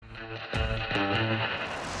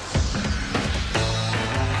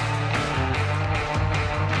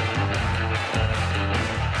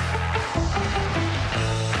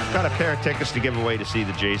pair of tickets to give away to see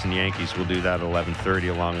the Jays and Yankees. We'll do that at 11:30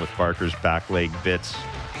 along with Barker's back leg bits.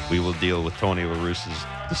 We will deal with Tony La Russa's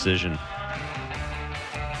decision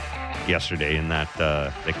yesterday in that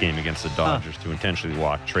game against the Dodgers to intentionally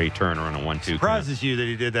walk Trey Turner on a 1-2. Surprises you that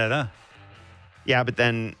he did that, huh? Yeah, but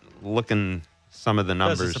then looking some of the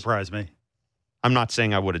numbers. Doesn't surprise me. I'm not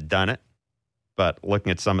saying I would have done it, but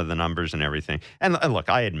looking at some of the numbers and everything. And look,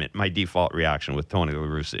 I admit my default reaction with Tony La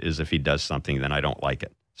Russa is if he does something, then I don't like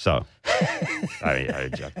it. So I'm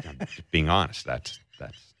just being honest. That's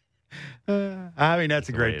I mean, that's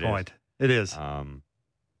a great point. It is.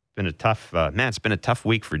 Been a tough it's been a tough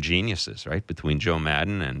week for geniuses, right? Between Joe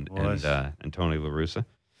Madden and Tony La Russa.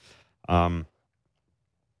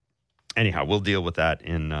 Anyhow, we'll deal with that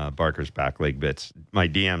in Barker's back leg bits. My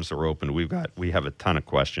DMs are open. We have a ton of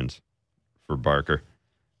questions for Barker,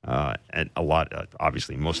 and a lot.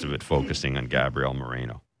 Obviously, most of it focusing on Gabriel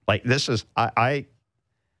Moreno. Like this is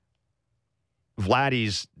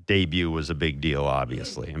Vladdy's debut was a big deal,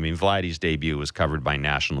 obviously. I mean, Vladdy's debut was covered by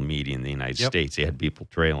national media in the United States. He had people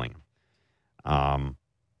trailing him.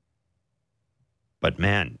 But,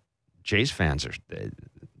 man, Jays fans are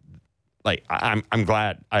like, I'm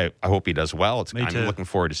glad. I hope he does well. I'm looking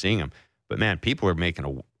forward to seeing him. But, man, people are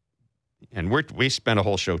making and we spent a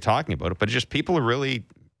whole show talking about it, but just people are really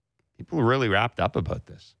wrapped up about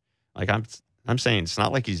this. Like, I'm saying it's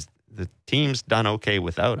not like the team's done okay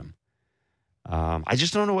without him. I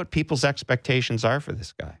just don't know what people's expectations are for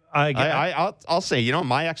this guy. I'll say,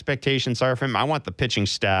 my expectations are for him. I want the pitching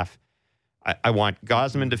staff. I want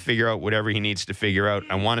Gausman to figure out whatever he needs to figure out.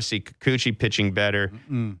 I want to see Kikuchi pitching better.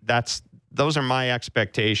 Those are my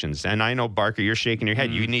expectations. And I know, Barker, you're shaking your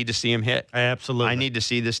head. You need to see him hit. Absolutely. I need to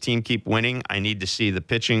see this team keep winning. I need to see the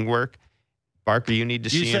pitching work. Barker, you need to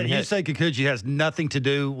see him hit. You say Kikuchi has nothing to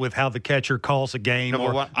do with how the catcher calls a game.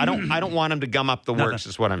 No, I don't want him to gum up the works,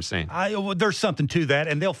 is what I'm saying. There's something to that,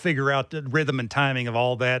 and they'll figure out the rhythm and timing of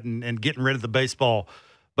all that and getting rid of the baseball.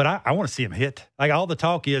 But I want to see him hit. Like, all the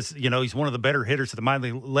talk is, he's one of the better hitters at the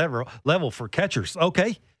minor league level for catchers.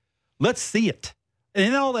 Okay, let's see it.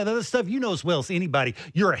 And all that other stuff, as well as anybody,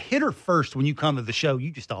 you're a hitter first when you come to the show.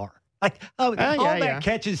 You just are. Like,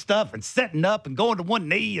 catching stuff and setting up and going to one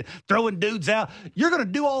knee and throwing dudes out. You're going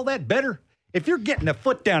to do all that better if you're getting a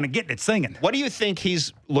foot down and getting it singing. What do you think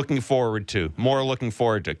he's looking forward to? More looking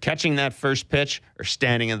forward to catching that first pitch or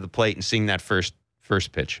standing at the plate and seeing that first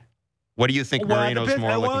pitch? What do you think Moreno's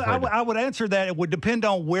more looking forward to? I would answer that. It would depend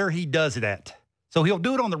on where he does it at. So he'll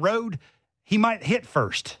do it on the road. He might hit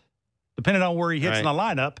first, depending on where he hits in the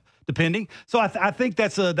lineup. Depending, so I think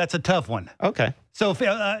that's a tough one. Okay. So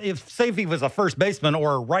if he was a first baseman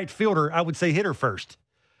or a right fielder, I would say hitter first.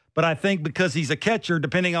 But I think because he's a catcher,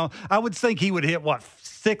 I would think he would hit 6th,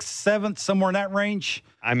 7th, somewhere in that range.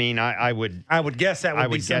 I mean, I would guess that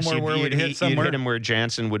would be somewhere where we'd hit somewhere. You'd hit him where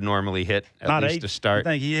Jansen would normally hit, at least to start.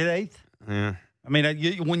 You think he hit 8th? Yeah. I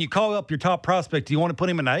mean, when you call up your top prospect, do you want to put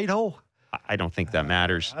him in the 8-hole? I don't think that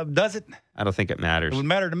matters. Does it? I don't think it matters. It would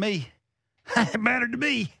matter to me. It mattered to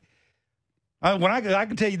me. I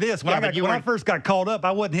can tell you this. When I first got called up,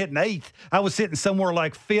 I wasn't hitting 8th. I was hitting somewhere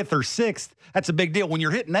like 5th or 6th. That's a big deal. When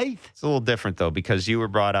you're hitting 8th. It's a little different, though, because you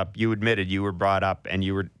admitted you were brought up, and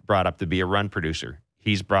you were brought up to be a run producer.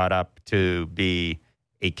 He's brought up to be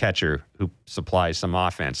a catcher who supplies some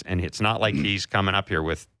offense. And it's not like he's coming up here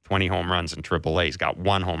with 20 home runs in AAA. He's got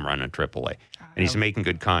 1 home run in AAA, and he's making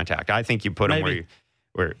good contact. I think you put him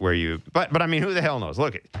where you. But I mean, who the hell knows?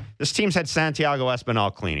 Look, this team's had Santiago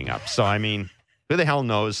Espinal cleaning up. So I mean, who the hell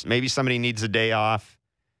knows? Maybe somebody needs a day off.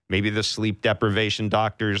 Maybe the sleep deprivation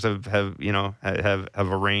doctors have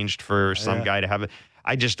arranged for some guy to have it.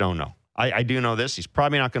 I just don't know. I do know this. He's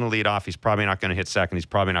probably not going to lead off. He's probably not going to hit second. He's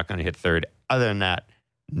probably not going to hit third. Other than that,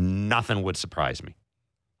 nothing would surprise me.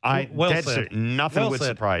 Nothing would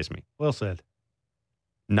surprise me. Well said.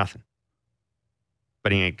 Nothing.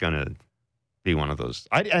 But he ain't going to be one of those.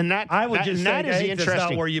 I would just say that's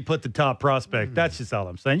not where you put the top prospect. That's just all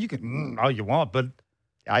I'm saying. You can all you want, but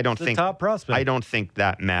I don't think top prospect. I don't think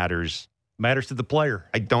that matters. Matters to the player.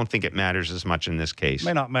 I don't think it matters as much in this case. It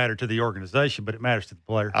may not matter to the organization, but it matters to the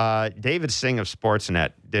player. David Singh of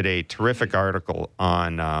Sportsnet did a terrific article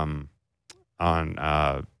on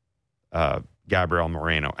Gabriel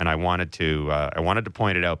Moreno, and I wanted to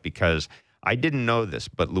point it out because I didn't know this,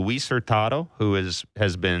 but Luis Hurtado, who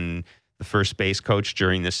has been the first base coach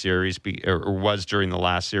during this series, or was during the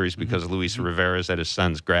last series because Luis Rivera is at his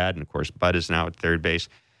son's grad, and of course Bud is now at third base.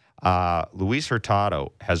 Luis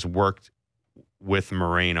Hurtado has worked with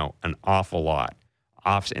Moreno an awful lot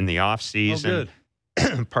in the off season.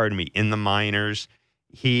 Pardon me, in the minors.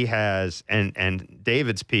 He has, and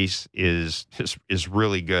David's piece is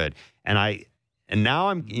really good. And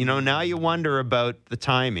now you wonder about the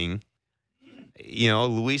timing.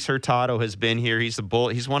 Luis Hurtado has been here. He's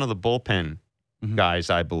one of the bullpen guys,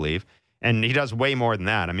 I believe. And he does way more than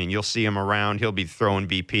that. I mean, you'll see him around. He'll be throwing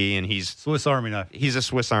BP, and he's Swiss Army knife. He's a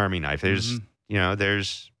Swiss Army knife. There's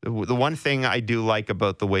the one thing I do like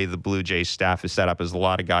about the way the Blue Jays staff is set up is a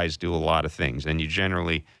lot of guys do a lot of things, and you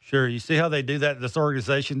generally you see how they do that in this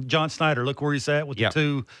organization. John Snyder, look where he's at with the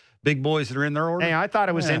two big boys that are in their order. Hey, I thought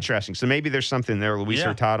it was interesting. So maybe there's something there. Luis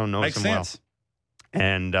Hurtado knows Makes him sense. well.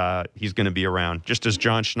 And he's going to be around. Just as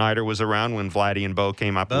John Schneider was around when Vladdy and Bo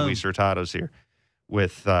came up, Luis Hurtado's here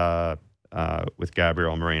with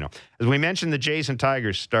Gabriel Moreno. As we mentioned, the Jays and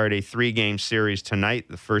Tigers start a 3-game series tonight,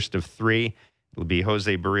 the first of 3. It'll be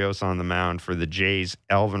Jose Barrios on the mound for the Jays,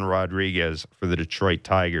 Elvin Rodriguez for the Detroit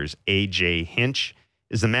Tigers. A.J. Hinch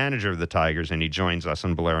is the manager of the Tigers, and he joins us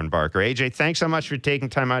on Blair and Barker. A.J., thanks so much for taking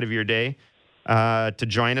time out of your day to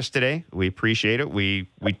join us today. We appreciate it. We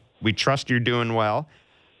trust you're doing well.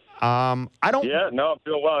 I'm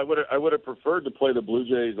doing well. I would have preferred to play the Blue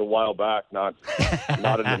Jays a while back, not in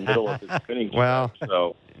the middle of the spinning. Well,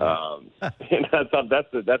 so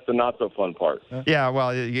that's the not so fun part. Yeah,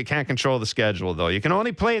 well, you can't control the schedule though. You can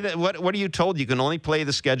only play what are you told? You can only play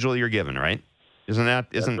the schedule you're given, right? Isn't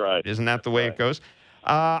that the way it goes?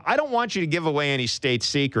 I don't want you to give away any state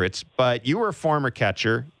secrets, but you were a former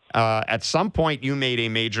catcher. At some point, you made a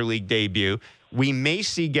major league debut. We may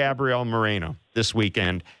see Gabriel Moreno this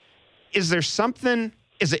weekend. Is there something?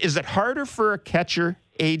 Is it harder for a catcher,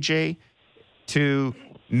 AJ, to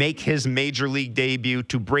make his major league debut,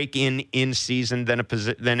 to break in season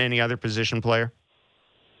than any other position player?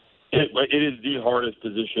 It is the hardest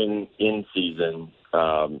position in season.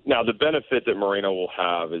 Now, the benefit that Moreno will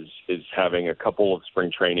have is having a couple of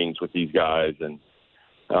spring trainings with these guys, and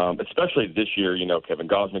especially this year, Kevin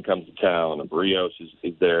Gausman comes to town, and Barrios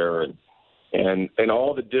is there, and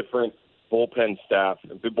all the different bullpen staff,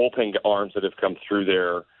 the bullpen arms that have come through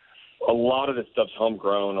there. A lot of this stuff's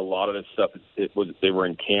homegrown. A lot of this stuff they were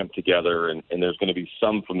in camp together, and there's going to be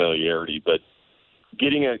some familiarity. But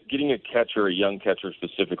getting a catcher, a young catcher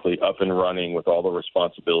specifically, up and running with all the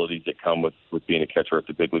responsibilities that come with being a catcher at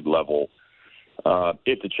the big league level,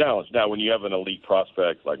 it's a challenge. Now, when you have an elite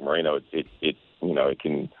prospect like Moreno, it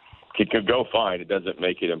can go fine. It doesn't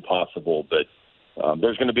make it impossible, but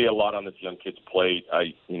there's going to be a lot on this young kid's plate.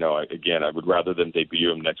 I would rather them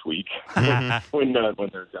debut him next week when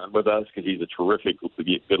they're done with us, because he's a terrific,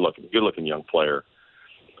 good-looking young player.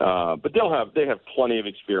 But they have plenty of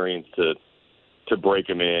experience to break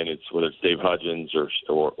him in. It's whether it's Dave Hudgens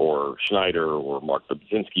or Schneider or Mark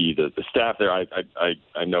Babczynski. The staff there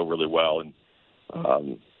I know really well,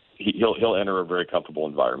 and he'll enter a very comfortable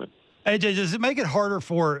environment. AJ, does it make it harder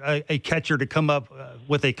for a catcher to come up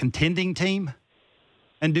with a contending team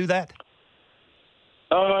and do that?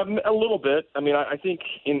 A little bit. I mean, I think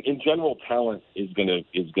in general, talent is gonna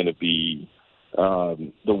be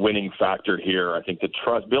the winning factor here. I think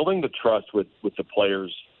building the trust with the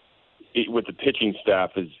players, with the pitching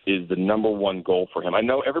staff is the number one goal for him. I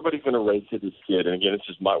know everybody's going to race to this kid, and again, it's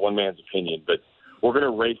just one man's opinion, but we're going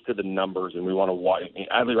to race to the numbers, and we want to watch. I mean,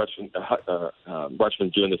 Adley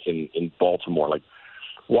Rutschman's doing this in Baltimore. Like,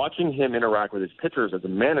 watching him interact with his pitchers as a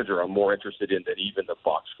manager, I'm more interested in than even the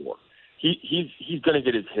box score. He's going to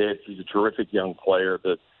get his hits. He's a terrific young player,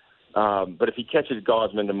 but if he catches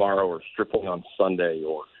Gausman tomorrow or Stripling on Sunday,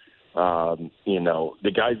 or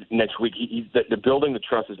the guys next week, the building the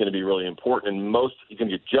trust is going to be really important, and he's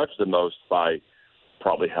going to get judged the most by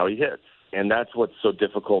probably how he hits, and that's what's so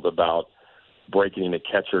difficult about breaking in a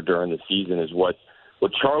catcher during the season is what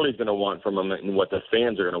Charlie's going to want from him and what the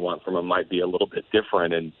fans are going to want from him might be a little bit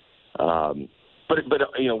different. And but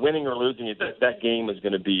winning or losing, that game is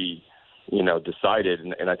going to be decided.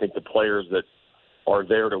 And I think the players that are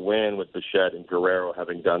there to win, with Bichette and Guerrero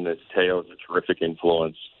having done this, Teo's a terrific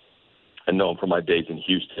influence. I know him from my days in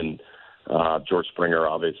Houston. George Springer,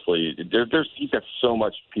 obviously. He's got so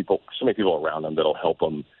many people around him that'll help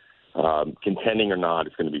him. Contending or not,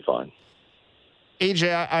 it's going to be fine.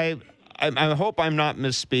 AJ, I hope I'm not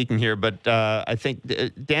misspeaking here, but I think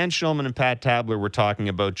Dan Shulman and Pat Tabler were talking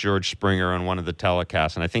about George Springer on one of the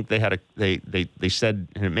telecasts, and I think they said,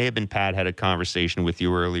 and it may have been Pat had a conversation with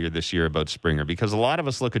you earlier this year about Springer, because a lot of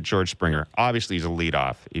us look at George Springer. Obviously, he's a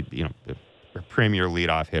leadoff, a premier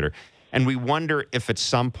leadoff hitter, and we wonder if at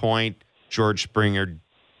some point George Springer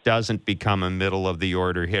doesn't become a middle of the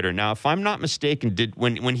order hitter. Now, if I'm not mistaken,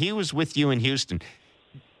 when he was with you in Houston,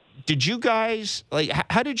 did you guys,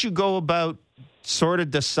 how did you go about sort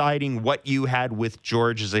of deciding what you had with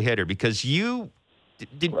George as a hitter? Because right.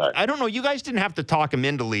 I don't know, you guys didn't have to talk him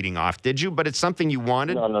into leading off, did you? But it's something you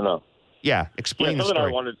wanted? No. Yeah, explain the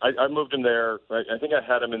story. I moved him there. I think I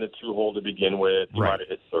had him in the 2-hole to begin with. He might have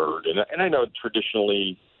hit third. And I know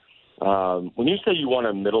traditionally, when you say you want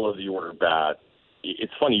a middle-of-the-order bat,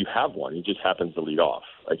 it's funny, you have one. He just happens to lead off.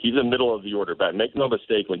 Like, he's a middle-of-the-order bat. Make no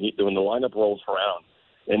mistake, when the lineup rolls around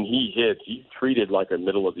and he hits, he's treated like a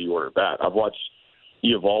middle-of-the-order bat. I've watched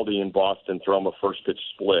Eovaldi in Boston throw him a first-pitch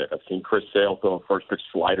split. I've seen Chris Sale throw a first-pitch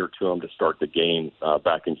slider to him to start the game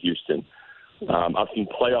back in Houston. I've seen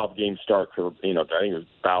playoff games start for, I think it was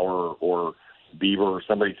Bauer or Bieber or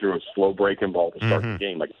somebody threw a slow breaking ball to start the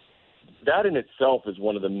game. Like, that in itself is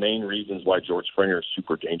one of the main reasons why George Springer is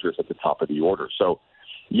super dangerous at the top of the order. So,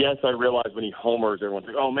 yes, I realize when he homers, everyone's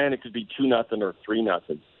like, oh, man, it could be 2-0 or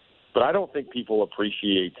 3-0. But I don't think people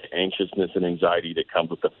appreciate the anxiousness and anxiety that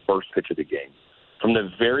comes with the first pitch of the game. From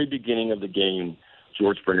the very beginning of the game,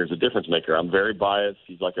 George Springer is a difference maker. I'm very biased.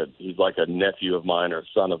 He's like a nephew of mine or a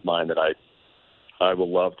son of mine that I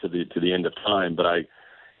will love to the end of time. But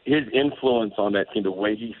his influence on that team, the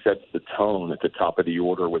way he sets the tone at the top of the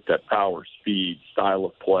order with that power, speed, style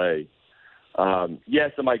of play.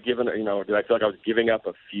 Yes, am I giving? Did I feel like I was giving up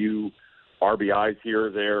a few RBIs here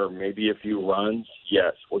or there, or maybe a few runs?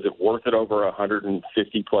 Yes. Was it worth it over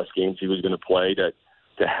 150 plus games he was going to play to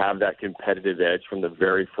have that competitive edge from the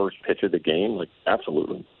very first pitch of the game? Like,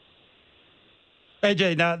 absolutely.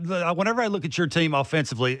 AJ, now, whenever I look at your team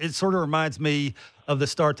offensively, it sort of reminds me of the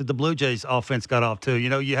start that the Blue Jays offense got off to.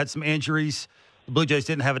 You had some injuries. The Blue Jays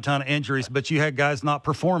didn't have a ton of injuries, but you had guys not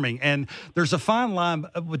performing. And there's a fine line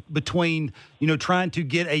between, trying to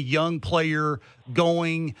get a young player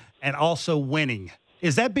going and also winning.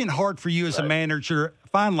 Has that been hard for you as a manager?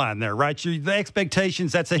 Fine line there, right? The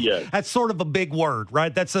expectations, that's sort of a big word,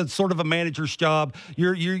 right? That's a sort of a manager's job.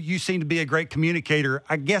 You seem to be a great communicator.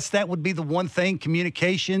 I guess that would be the one thing,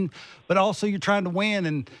 communication, but also you're trying to win.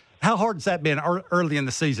 And how hard has that been early in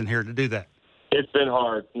the season here to do that? It's been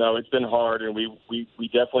hard. No, it's been hard, and we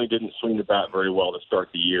definitely didn't swing the bat very well to start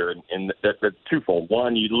the year. And that's twofold.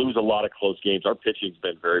 One, you lose a lot of close games. Our pitching's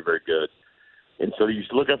been very, very good. And so you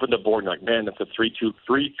look up at the board and like, man, that's a 3-2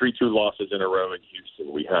 losses in a row in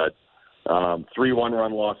Houston. We had 3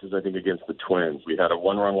 one-run losses, I think, against the Twins. We had a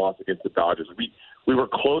 1-run loss against the Dodgers. We were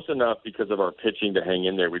close enough because of our pitching to hang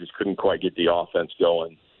in there. We just couldn't quite get the offense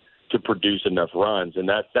going to produce enough runs. And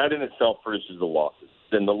that in itself produces the losses.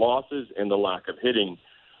 Then the losses and the lack of hitting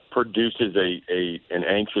produces an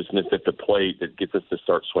anxiousness at the plate that gets us to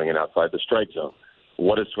start swinging outside the strike zone.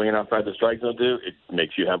 What does swinging outside the strike zone do? It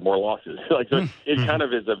makes you have more losses. It kind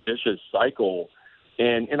of is a vicious cycle.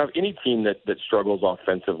 And any team that struggles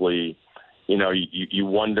offensively, you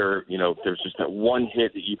wonder, if there's just that one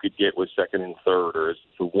hit that you could get with second and third, or is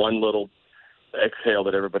the one little exhale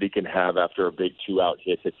that everybody can have after a big 2-out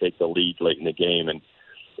hit to take the lead late in the game.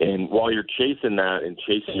 And while you're chasing that and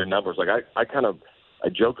chasing your numbers, like I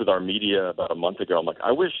joked with our media about a month ago. I'm like,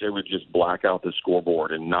 I wish they would just black out the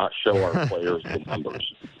scoreboard and not show our players the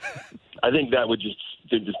numbers. I think that would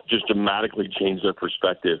just dramatically change their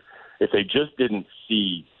perspective if they just didn't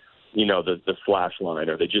see, the flash line,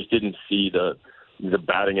 or they just didn't see the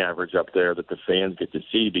batting average up there that the fans get to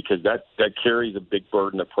see, because that carries a big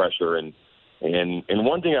burden of pressure. And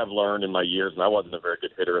one thing I've learned in my years, and I wasn't a very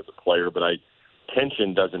good hitter as a player, but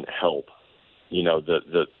tension doesn't help,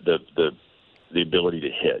 the ability to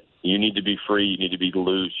hit. You need to be free. You need to be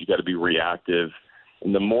loose. You got to be reactive.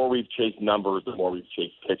 And the more we've chased numbers, the more we've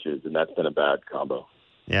chased pitches, and that's been a bad combo.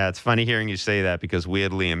 Yeah, it's funny hearing you say that, because we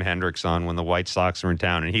had Liam Hendriks on when the White Sox were in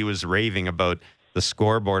town, and he was raving about the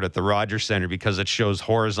scoreboard at the Rogers Center because it shows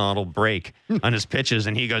horizontal break on his pitches.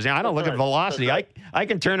 And he goes, I don't look at velocity. I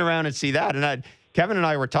can turn around and see that. And Kevin and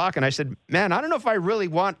I were talking. I said, man, I don't know if I really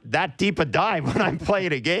want that deep a dive when I'm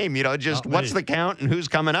playing a game. What's the count and who's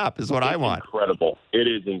coming up is what I want. Incredible. It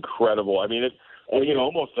is incredible. I mean,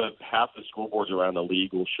 almost half the scoreboards around the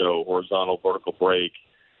league will show horizontal, vertical break.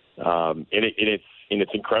 And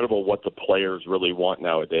it's incredible what the players really want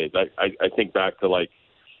nowadays. I think back to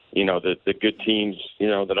the good teams,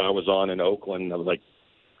 that I was on in Oakland. I was like,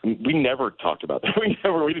 we never talked about that.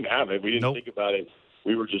 We didn't have it. We didn't think about it.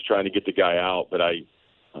 We were just trying to get the guy out. But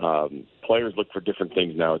players look for different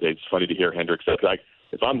things nowadays. It's funny to hear Hendriks say,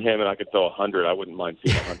 if I'm him and I could throw 100, I wouldn't mind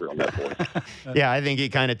seeing 100 on that board. Yeah, I think he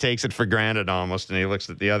kind of takes it for granted almost, and he looks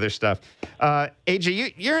at the other stuff.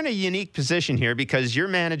 AJ, you're in a unique position here because you're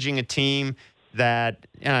managing a team that,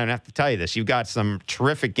 I don't have to tell you this, you've got some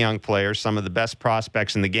terrific young players, some of the best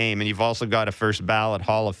prospects in the game, and you've also got a first ballot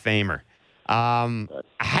Hall of Famer.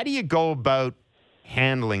 How do you go about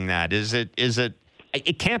handling that? Is it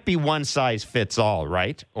can't be one size fits all,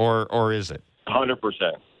 right? Or is it? 100%.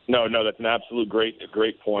 No, that's an absolute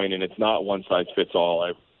great point, and it's not one size fits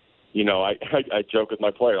all. I joke with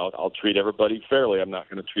my player. I'll treat everybody fairly. I'm not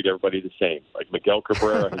going to treat everybody the same. Like Miguel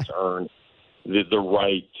Cabrera has earned the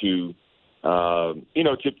right to,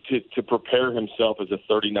 to prepare himself as a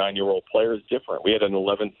 39-year-old player is different. We had an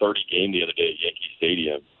 11:30 game the other day at Yankee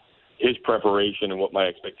Stadium. His preparation and what my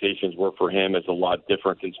expectations were for him is a lot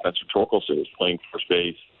different than Spencer Torkelson, who's playing first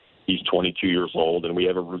base. He's 22 years old, and we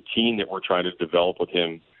have a routine that we're trying to develop with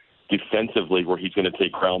him defensively where he's going to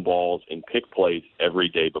take ground balls and pick plays every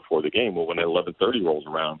day before the game. Well, when 11:30 rolls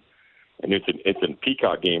around and it's a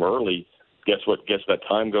Peacock game early, guess what? Guess that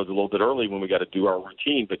time goes a little bit early when we got to do our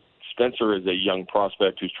routine. But Spencer is a young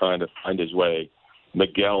prospect who's trying to find his way.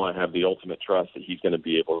 Miguel, I have the ultimate trust that he's going to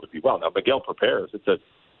be able to be well. Now, Miguel prepares. It's an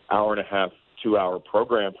hour-and-a-half, 2-hour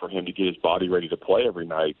program for him to get his body ready to play every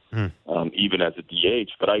night, even as a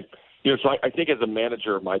DH. But I think as a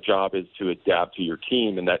manager, my job is to adapt to your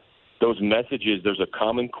team, and that those messages, there's a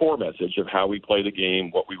common core message of how we play the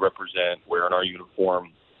game, what we represent, wearing our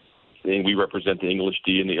uniform, and we represent the English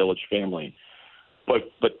D and the Ilitch family. But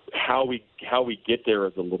how we get there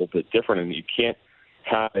is a little bit different, and you can't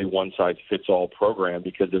have a one-size-fits-all program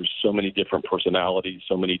because there's so many different personalities,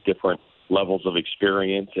 so many different levels of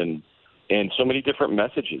experience, and so many different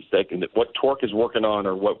messages. What Torque is working on,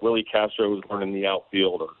 or what Willie Castro is learning in the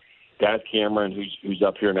outfield, or Daz Cameron, who's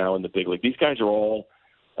up here now in the big league. These guys are all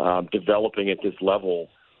developing at this level.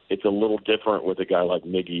 It's a little different with a guy like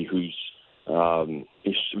Miggy, who's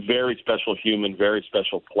he's a very special human, very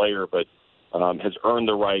special player, but has earned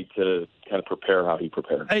the right to kind of prepare how he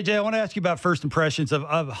prepared. Hey, Jay, I want to ask you about first impressions of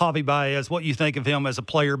Javi Baez, what you think of him as a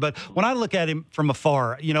player. But when I look at him from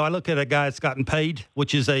afar, I look at a guy that's gotten paid,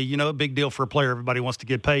 which is a big deal for a player. Everybody wants to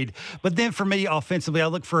get paid. But then for me, offensively, I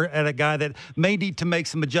look at a guy that may need to make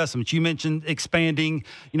some adjustments. You mentioned expanding.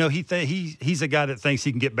 He's a guy that thinks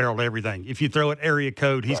he can get barreled to everything. If you throw it area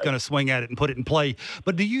code, he's going to swing at it and put it in play.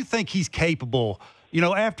 But do you think he's capable?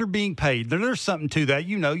 After being paid, there's something to that.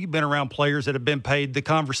 You've been around players that have been paid. The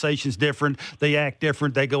conversation's different. They act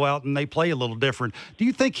different. They go out and they play a little different. Do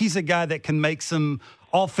you think he's a guy that can make some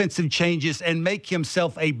offensive changes and make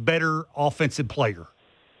himself a better offensive player?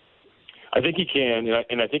 I think he can,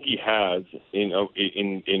 and I think he has.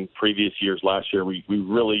 In previous years, last year, we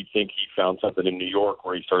really think he found something in New York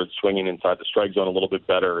where he started swinging inside the strike zone a little bit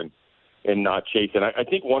better and not chasing. I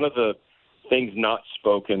think one of the things not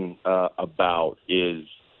spoken about is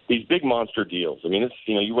these big monster deals. I mean,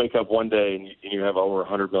 you wake up one day and you have over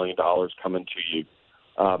 $100 million coming to you.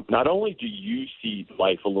 Not only do you see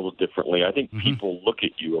life a little differently, I think people look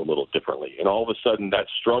at you a little differently. And all of a sudden that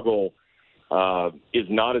struggle is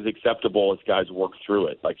not as acceptable as guys work through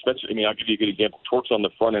it. Like Spencer, I'll give you a good example. Torque's on the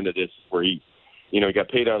front end of this where he got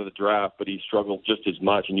paid out of the draft, but he struggled just as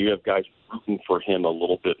much. And you have guys rooting for him a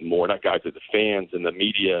little bit more. Not guys, but the fans and the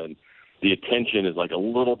media, and the attention is like a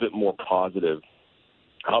little bit more positive.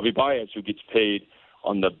 Javi Baez, who gets paid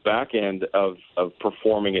on the back end of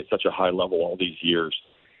performing at such a high level all these years,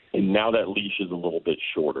 and now that leash is a little bit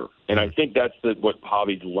shorter. And I think that's what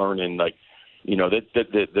Javi's learning. Like, that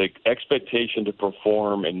the expectation to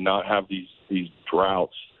perform and not have these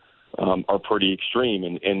droughts are pretty extreme,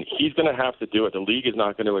 and he's going to have to do it. The league is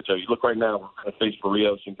not going to adjust. You look right now, we're going to face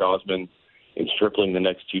Barrios and Gausman in Stripling the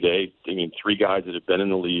next 2 days. 3 guys that have been in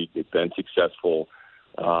the league, they've been successful.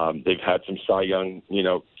 They've had some Cy Young,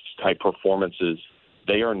 type performances.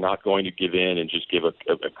 They are not going to give in and just give a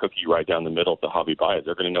cookie right down the middle to Javi Baez.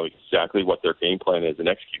 They're going to know exactly what their game plan is and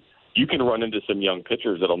execute. You can run into some young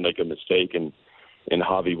pitchers that'll make a mistake, and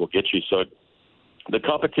Javi will get you. So the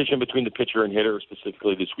competition between the pitcher and hitter,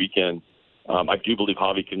 specifically this weekend, I do believe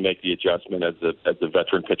Javi can make the adjustment as the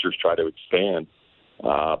veteran pitchers try to expand.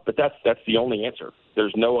 But that's the only answer.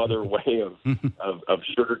 There's no other way of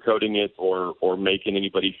sugarcoating it or making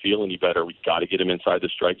anybody feel any better. We've got to get him inside the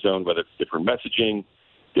strike zone, whether it's different messaging,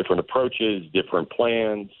 different approaches, different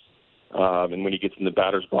plans. And when he gets in the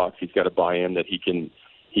batter's box, he's got to buy in that he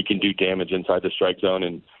can do damage inside the strike zone.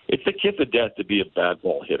 And it's the kiss of death to be a bad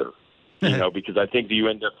ball hitter. Because I think you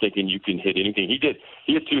end up thinking you can hit anything. He did.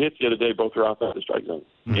 He had 2 hits the other day, both are outside the strike zone.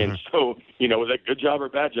 And so, was that good job or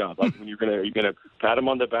bad job? Like, when are you gonna pat him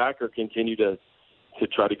on the back or continue to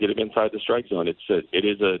try to get him inside the strike zone?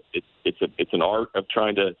 It's an art of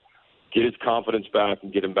trying to get his confidence back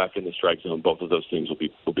and get him back in the strike zone. Both of those things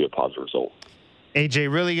will be a positive result.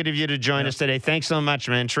 AJ, really good of you to join us today. Thanks so much,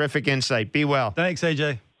 man. Terrific insight. Be well. Thanks,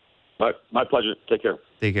 AJ. My pleasure. Take care.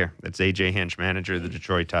 Take care. That's AJ Hinch, manager of the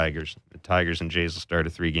Detroit Tigers. The Tigers and Jays will start a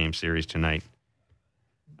 3-game series tonight.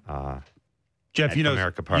 Jeff, you know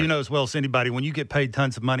as well as anybody, when you get paid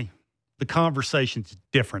tons of money, the conversation's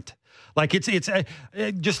different. Like it's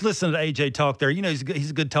just listen to AJ talk there. You know,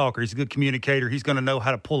 he's a good talker. He's a good communicator. He's going to know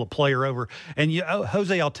how to pull a player over. And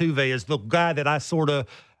Jose Altuve is the guy that I sort of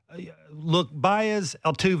look. Baez,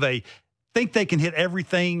 Altuve think they can hit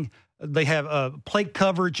everything. They have plate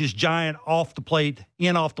coverage is giant off the plate,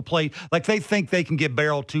 in off the plate. Like they think they can get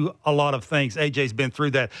barrel to a lot of things. AJ's been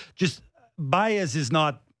through that. Just Baez is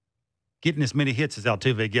not getting as many hits as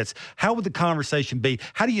Altuve gets. How would the conversation be?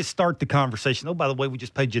 How do you start the conversation? Oh, by the way, we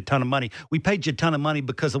just paid you a ton of money. We paid you a ton of money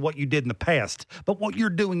because of what you did in the past. But what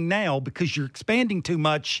you're doing now, because you're expanding too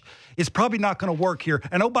much, is probably not going to work here.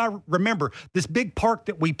 And remember, this big park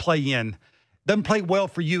that we play in doesn't play well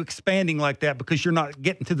for you expanding like that because you're not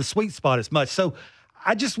getting to the sweet spot as much. So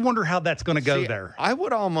I just wonder how that's going to go there. I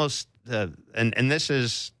would almost, and this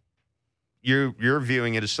is, You're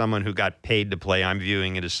viewing it as someone who got paid to play. I'm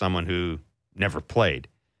viewing it as someone who never played.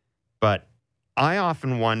 But I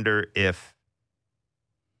often wonder if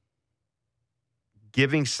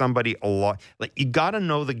giving somebody a lot, like you got to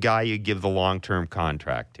know the guy you give the long-term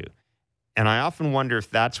contract to. And I often wonder if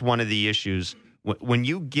that's one of the issues. When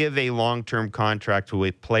you give a long-term contract to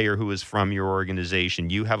a player who is from your organization,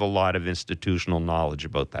 you have a lot of institutional knowledge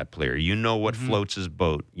about that player. You know what floats his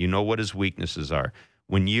boat. You know what his weaknesses are.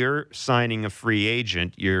 When you're signing a free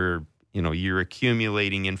agent, you're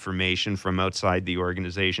accumulating information from outside the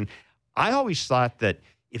organization. I always thought that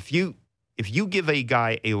if you give a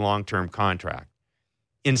guy a long-term contract,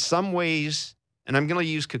 in some ways, and I'm going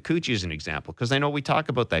to use Kikuchi as an example because I know we talk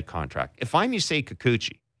about that contract. If I'm Yusei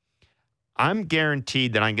Kikuchi, I'm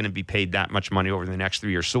guaranteed that I'm going to be paid that much money over the next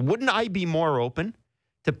 3 years. So wouldn't I be more open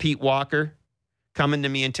to Pete Walker coming to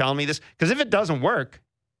me and telling me this? Because if it doesn't work,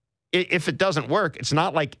 it's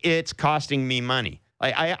not like it's costing me money.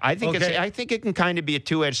 I think I think it can kind of be a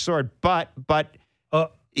two-edged sword. But I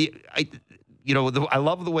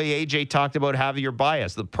love the way AJ talked about Javier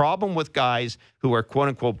Baez. The problem with guys who are quote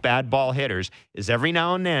unquote bad ball hitters is every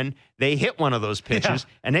now and then they hit one of those pitches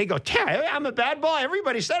and they go, I'm a bad ball.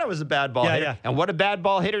 Everybody said I was a bad ball hitter. Yeah. And what do bad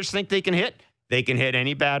ball hitters think they can hit? They can hit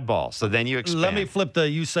any bad ball. So then you expand. Let me flip the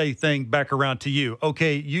Yusei thing back around to you.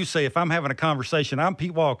 Okay, Yusei, if I'm having a conversation, I'm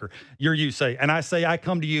Pete Walker, you're Yusei, and I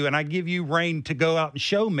come to you and I give you rein to go out and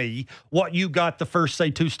show me what you got the first,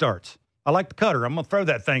 say, 2 starts. I like the cutter. I'm going to throw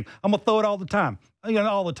that thing. I'm going to throw it all the time.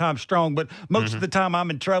 All the time strong, but most of the time I'm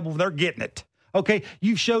in trouble. They're getting it. Okay,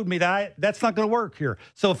 you've showed me that's not going to work here.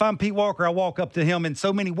 So if I'm Pete Walker, I walk up to him in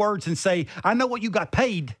so many words and say, I know what you got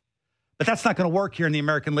paid. But that's not going to work here in the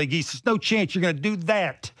American League East. There's no chance you're going to do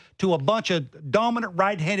that to a bunch of dominant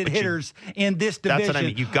right-handed hitters in this division. That's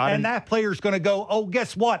what I mean. And that player's going to go, oh,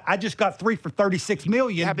 guess what? I just got 3 for $36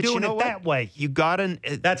 million doing it that way.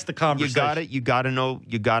 That's the conversation. You got to know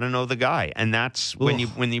the guy, and that's when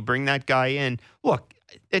you bring that guy in. Look,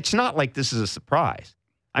 it's not like this is a surprise.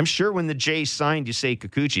 I'm sure when the Jays signed Yusei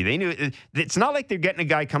Kikuchi, they knew it's not like they're getting a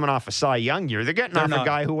guy coming off a Cy Young year. They're getting a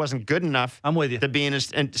guy who wasn't good enough. I'm with you. To be in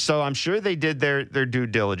and so I'm sure they did their due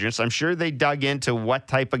diligence. I'm sure they dug into what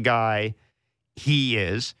type of guy he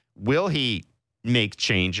is. Will he make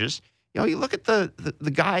changes? You look at the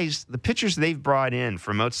guys, the pitchers they've brought in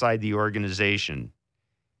from outside the organization,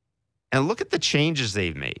 and look at the changes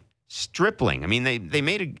they've made. Stripling. I mean, they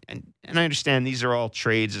made and I understand these are all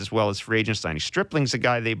trades as well as free agent signings. Stripling's the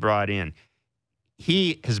guy they brought in.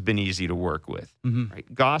 He has been easy to work with. Mm-hmm.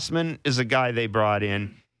 Right? Gossman is a guy they brought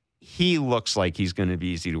in. He looks like he's going to be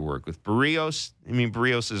easy to work with. Barrios'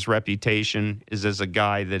 reputation is as a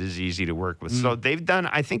guy that is easy to work with. Mm-hmm. So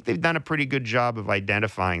I think they've done a pretty good job of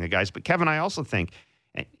identifying the guys. But Kevin, I also think,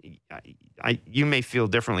 you may feel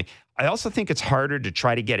differently. I also think it's harder to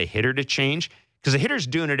try to get a hitter to change. Because the hitter's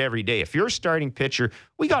doing it every day. If you're a starting pitcher,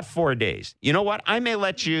 we got 4 days. You know what? I may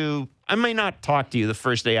not talk to you the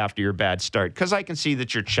first day after your bad start because I can see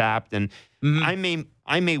that you're chapped, and I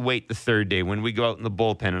may wait the 3rd day when we go out in the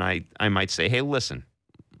bullpen, and I might say, hey, listen,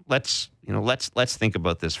 let's think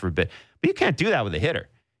about this for a bit. But you can't do that with a hitter.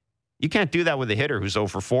 You can't do that with a hitter who's 0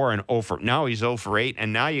 for 4 and now he's 0 for 8,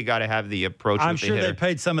 and now you got to have the approach. I'm with sure the hitter. They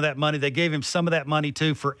paid some of that money. They gave him some of that money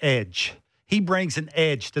too for edge. He brings an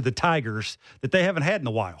edge to the Tigers that they haven't had in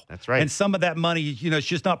a while. That's right. And some of that money, it's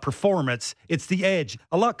just not performance. It's the edge.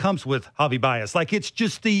 A lot comes with Javi Baez. Like it's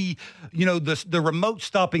just the remote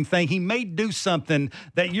stopping thing. He may do something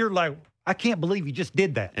that you're like, I can't believe he just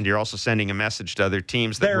did that. And you're also sending a message to other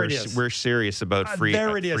teams that we're serious about free agents.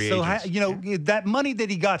 There it is. So, that money that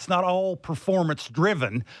he got's not all performance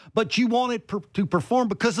driven, but you want it to perform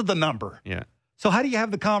because of the number. Yeah. So how do you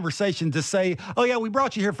have the conversation to say, oh, yeah, we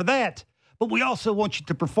brought you here for that, but we also want you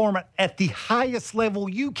to perform at the highest level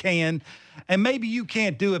you can. And maybe you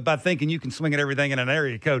can't do it by thinking you can swing at everything in an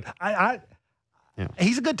area code.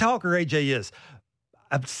 He's a good talker, AJ is.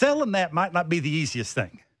 Selling that might not be the easiest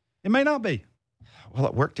thing. It may not be. Well,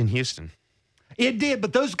 it worked in Houston. It did,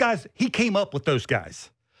 but those guys, he came up with those guys.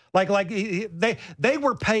 Like they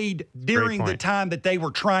were paid during the time that they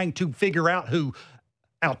were trying to figure out who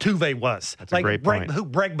Altuve was. That's a great point. Who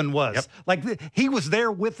Bregman was. Yep. Like he was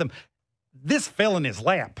there with them. This fell in his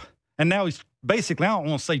lap, and now he's basically, I don't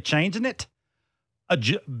want to say changing it,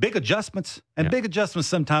 big adjustments. And big adjustments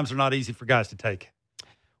sometimes are not easy for guys to take.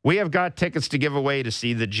 We have got tickets to give away to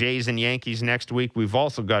see the Jays and Yankees next week. We've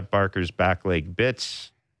also got Barker's Back Leg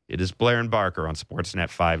Bits. It is Blair and Barker on Sportsnet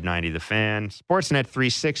 590 The Fan, Sportsnet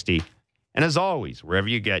 360, and as always, wherever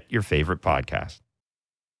you get your favorite podcast.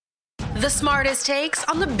 The smartest takes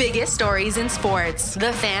on the biggest stories in sports.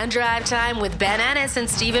 The Fan Drive Time with Ben Ennis and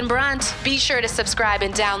Stephen Brunt. Be sure to subscribe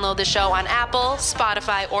and download the show on Apple,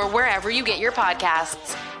 Spotify, or wherever you get your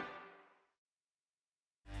podcasts.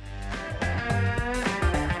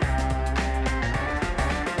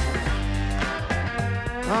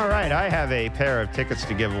 All right, I have a pair of tickets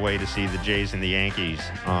to give away to see the Jays and the Yankees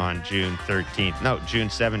on June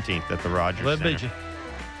 17th at the Rogers Center.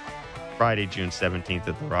 Friday, June 17th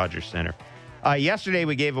at the Rogers Center. Yesterday,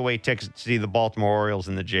 we gave away tickets to see the Baltimore Orioles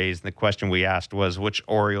and the Jays, and the question we asked was, which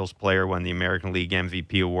Orioles player won the American League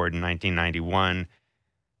MVP award in 1991?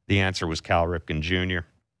 The answer was Cal Ripken Jr.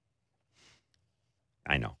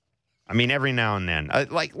 I know. I mean, every now and then,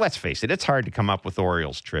 let's face it, it's hard to come up with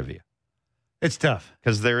Orioles trivia. It's tough.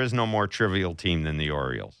 Because there is no more trivial team than the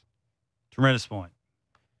Orioles. Tremendous point.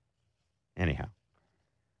 Anyhow.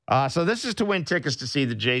 So this is to win tickets to see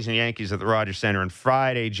the Jays and Yankees at the Rogers Center on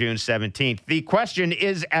Friday, June 17th. The question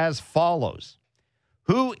is as follows.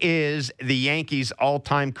 Who is the Yankees'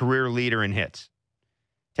 all-time career leader in hits?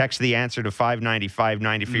 Text the answer to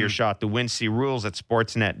 590-590 for your shot to win. See rules at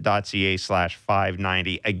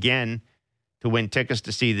sportsnet.ca/590. Again, to win tickets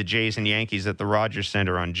to see the Jays and Yankees at the Rogers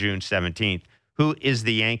Center on June 17th. Who is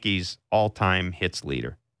the Yankees' all-time hits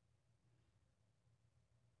leader?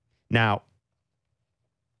 Now,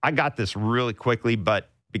 I got this really quickly,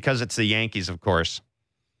 but because it's the Yankees, of course.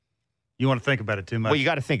 You want to think about it too much? Well, you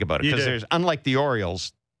got to think about it because there's, unlike the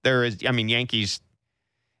Orioles, there is, Yankees.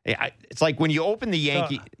 It's like when you open the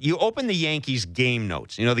Yankees game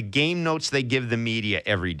notes. You know, the game notes they give the media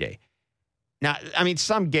every day. Now, I mean,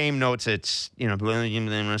 some game notes, it's,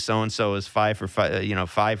 so-and-so is 5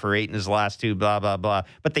 for 8 in his last two, blah, blah, blah.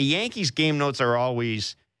 But the Yankees game notes are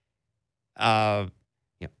always,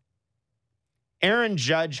 Aaron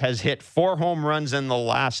Judge has hit 4 home runs in the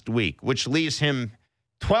last week, which leaves him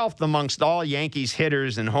 12th amongst all Yankees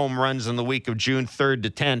hitters in home runs in the week of June 3rd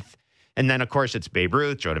to 10th. And then, of course, it's Babe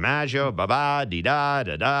Ruth, Joe DiMaggio, ba-ba, dee-da,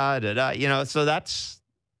 da-da, da-da. So that's...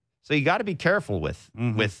 So you got to be careful with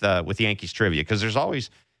Yankees trivia because there's always,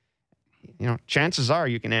 chances are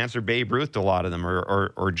you can answer Babe Ruth to a lot of them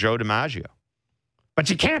or Joe DiMaggio. But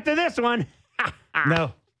you can't do this one.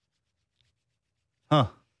 No. Huh.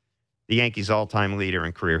 The Yankees' all-time leader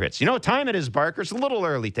in career hits. You know what time it is, Barker? It's a little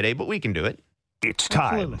early today, but we can do it. It's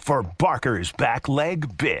time for Barker's Back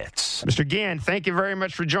Leg Bits. Mr. Gann, thank you very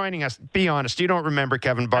much for joining us. Be honest, you don't remember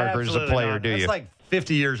Kevin Barker as a player, do you? It's like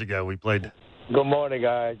 50 years ago we played. Good morning,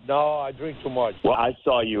 guys. No, I drink too much. Well, I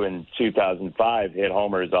saw you in 2005 hit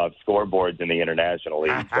homers off scoreboards in the International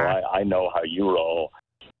League, so I know how you roll.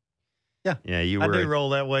 Yeah, I do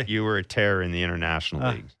roll that way. You were a terror in the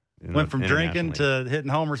International League. Went from drinking to hitting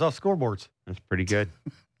homers off scoreboards. That's pretty good.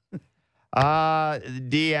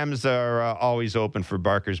 DMs are always open for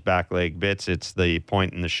Barker's Back Leg Bits. It's the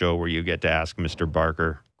point in the show where you get to ask Mr.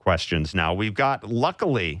 Barker questions. Now, we've got,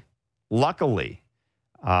 luckily,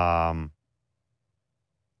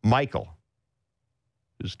 Michael,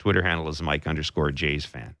 whose Twitter handle is Mike_Jays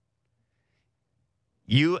fan.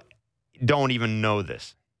 You don't even know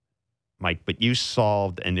this, Mike, but you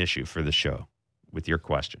solved an issue for the show with your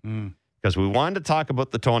question. Because we wanted to talk about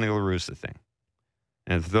the Tony La Russa thing.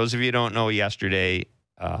 And for those of you who don't know, yesterday,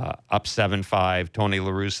 up 7-5, Tony La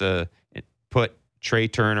Russa put Trey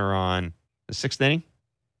Turner on the 6th inning?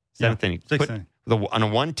 7th inning. 6th inning. On a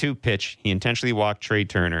 1-2 pitch, he intentionally walked Trey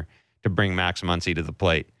Turner to bring Max Muncy to the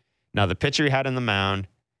plate. Now, the pitcher he had on the mound,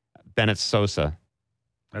 Bennett Sosa,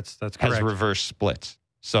 that's correct, has reverse splits.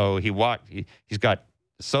 So he's got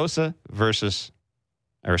Souza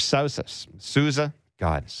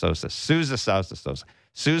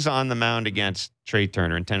on the mound against Trey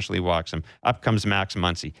Turner, intentionally walks him. Up comes Max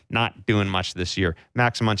Muncy, not doing much this year.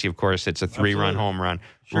 Max Muncy, of course, hits a 3-run home run,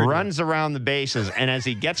 runs around the bases, and as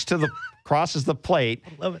he gets crosses the plate,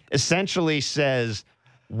 essentially says,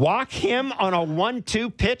 walk him on a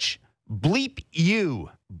 1-2 pitch, Bleep you,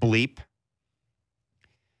 bleep.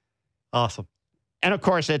 Awesome. And of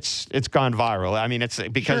course, it's gone viral. I mean, it's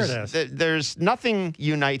because Sure it there's nothing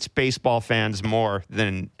unites baseball fans more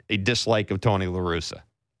than a dislike of Tony La Russa.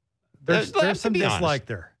 There's some dislike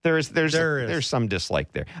there. There's some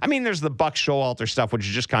dislike there. I mean, there's the Buck Showalter stuff, which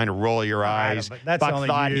is just kind of roll your eyes. That's Buck only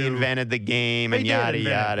thought he you. invented the game and He did yada invent it.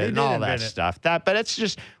 yada He and did all invent that it. stuff. But it's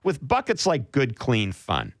just with Buck, it's like good, clean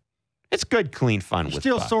fun. It's good, clean fun with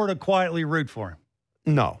Still Buck. sort of quietly root for him.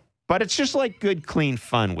 No, but it's just like good, clean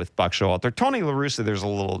fun with Buck Showalter. Tony La Russa,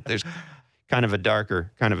 there's kind of a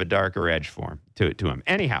darker edge for him to him.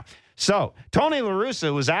 Anyhow, so Tony La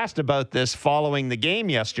Russa was asked about this following the game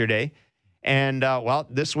yesterday, and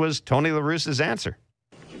this was Tony La Russa's answer.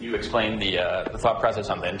 Can you explain the thought process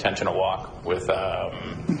on the intentional walk with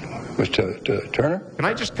Turner? Can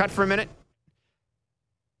I just cut for a minute?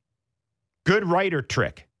 Good writer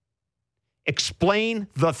trick. Explain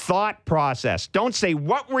the thought process. Don't say,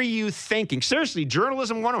 what were you thinking? Seriously,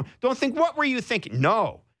 journalism 101. Don't think, what were you thinking?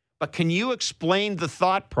 No. But can you explain the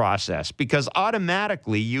thought process? Because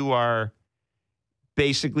automatically you are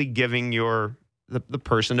basically giving the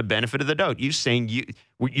person the benefit of the doubt. You're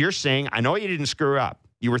saying, I know you didn't screw up.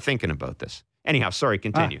 You were thinking about this. Anyhow, sorry,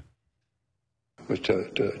 continue. With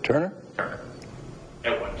Turner?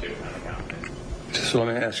 at 1-2? So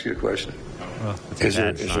let me ask you a question. Is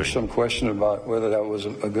there some question about whether that was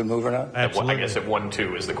a good move or not? Absolutely. I guess if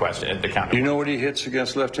 1-2 is the question, the count. Do you know what he hits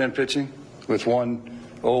against left-hand pitching with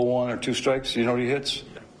 1-0-1 or 2 strikes? You know what he hits?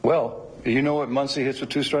 Well, you know what Muncy hits with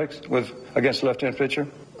 2 strikes against left-hand pitcher?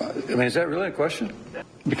 I mean, is that really a question?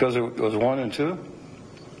 Because it was 1 and 2?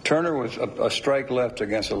 Turner with a strike left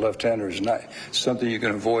against a left-hander is not something you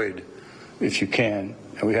can avoid if you can.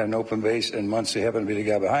 And we had an open base, and Muncy happened to be the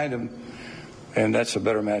guy behind him, and that's a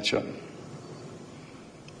better matchup.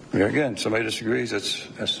 Here again, somebody disagrees.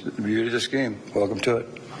 That's the beauty of this game. Welcome to it.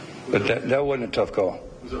 But that wasn't a tough call.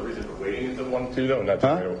 Was there a reason for waiting until 1-2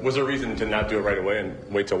 though? Was there a reason to not do it right away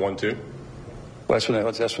and wait till 1-2? Well,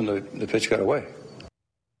 that's when the pitch got away.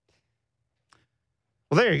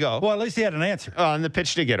 Well, there you go. Well, at least he had an answer. And the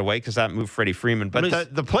pitch did get away because that moved Freddie Freeman.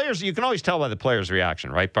 But the players, you can always tell by the players'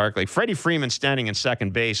 reaction, right, Park? Like Freddie Freeman standing in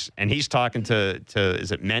second base, and he's talking to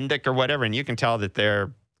is it Mendick or whatever, and you can tell that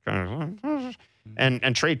they're kind of,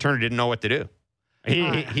 and Trey Turner didn't know what to do. He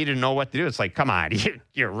didn't know what to do. It's like, come on,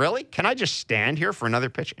 you really? Can I just stand here for another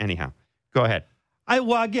pitch? Anyhow, go ahead. I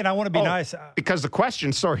want to be nice. Because the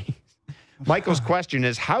question, Michael's question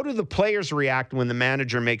is, how do the players react when the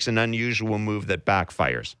manager makes an unusual move that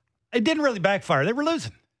backfires? It didn't really backfire. They were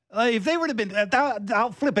losing. If they would have been,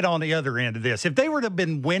 I'll flip it on the other end of this. If they would have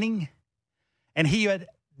been winning and he had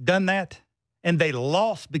done that and they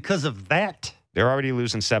lost because of that. They're already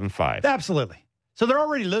losing 7-5. Absolutely. So they're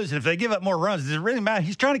already losing. If they give up more runs, does it really matter?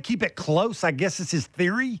 He's trying to keep it close. I guess it's his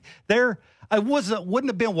theory there. It wouldn't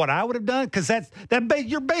have been what I would have done because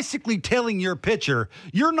you're basically telling your pitcher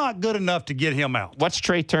you're not good enough to get him out. What's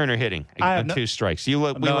Trey Turner hitting on 2 strikes? I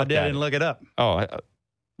didn't look it up. I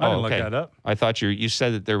didn't look that up. I thought you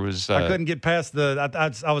said that there was. I couldn't get past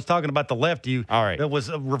I was talking about the lefty. All right. That was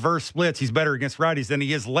a reverse splits. He's better against righties than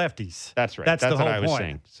he is lefties. That's right. That's the whole what I was point.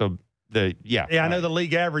 saying. So Yeah, I know the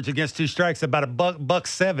league average against 2 strikes is about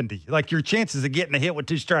 $170. Like your chances of getting a hit with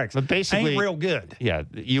 2 strikes, but basically ain't real good. Yeah,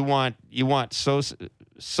 you want Souza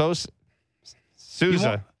as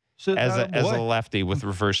a lefty with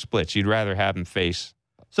reverse splits. You'd rather have him face.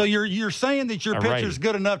 So you're saying that your pitcher's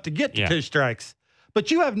good enough to get to 2 strikes,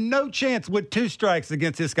 but you have no chance with 2 strikes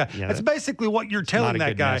against this guy. Yeah, that's basically what you're telling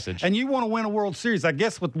that guy. Message. And you want to win a World Series, I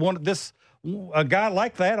guess, with a guy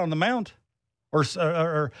like that on the mound. Or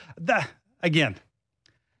that again.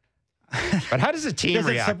 But how does the team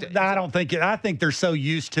react? I don't think it. I think they're so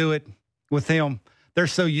used to it with him. They're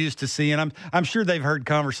so used to seeing. I'm sure they've had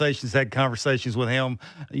conversations with him,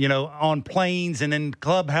 on planes and in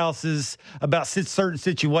clubhouses about certain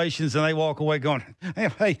situations, and they walk away going,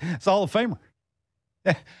 "Hey, it's Hall of Famer."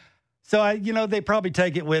 So they probably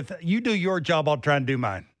take it with, "You do your job, I'll try and do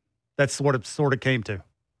mine." That's what it sort of came to,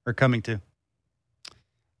 or coming to.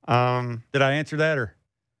 Did I answer that or?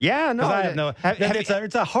 Yeah, no. I have no.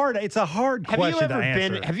 It's a hard question to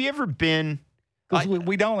answer. Have you ever been? Because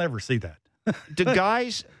we don't ever see that. Do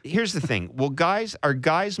guys? Here's the thing. Are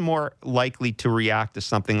guys more likely to react to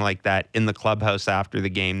something like that in the clubhouse after the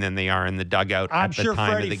game than they are in the dugout at the time of the game? I'm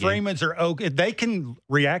sure Freddie Freeman's are okay. They can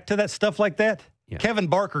react to that stuff like that. Yeah. Kevin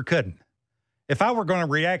Barker couldn't. If I were going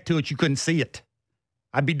to react to it, you couldn't see it.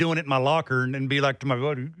 I'd be doing it in my locker and be like to my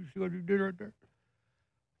buddy, "You see what you did right there?"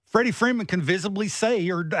 Freddie Freeman can visibly say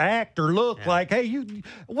or act or look like, "Hey,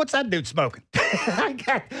 what's that dude smoking?"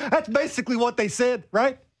 That's basically what they said,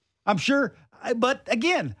 right? I'm sure. But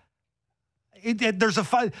again, he's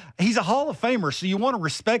a Hall of Famer, so you want to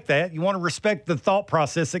respect that. You want to respect the thought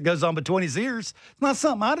process that goes on between his ears. It's not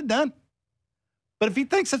something I'd have done. But if he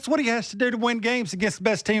thinks that's what he has to do to win games against the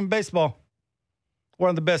best team in baseball,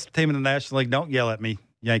 one of the best team in the National League, don't yell at me,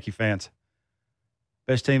 Yankee fans.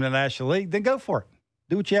 Best team in the National League, then go for it.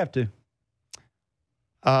 Do what you have to.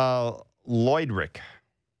 Lloydrick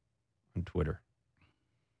on Twitter.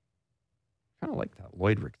 Kind of like that.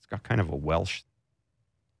 Lloydrick. It's got kind of a Welsh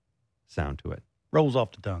sound to it. Rolls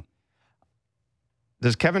off the tongue.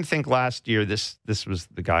 Does Kevin think last year, this was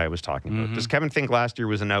the guy I was talking about, does Kevin think last year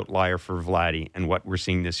was an outlier for Vladdy, and what we're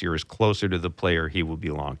seeing this year is closer to the player he will be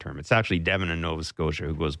long-term? It's actually Devin in Nova Scotia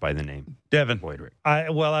who goes by the name Devin Lloydrick. I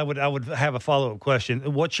would have a follow-up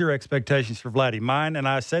question. What's your expectations for Vladdy? Mine, and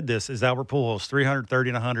I said this, is Albert Pujols, 330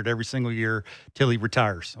 and 100 every single year till he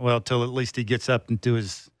retires. Well, till at least he gets up into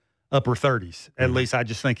his upper 30s. At least I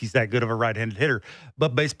just think he's that good of a right-handed hitter.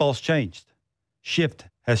 But baseball's changed. Shift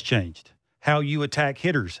has changed. How you attack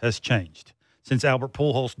hitters has changed since Albert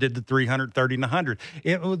Pujols did the 330 and 100.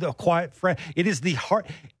 It was a quiet friend. It is the hard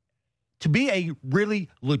to be a really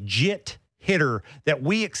legit hitter that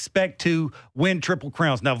we expect to win Triple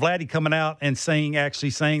Crowns. Now, Vladdy coming out and saying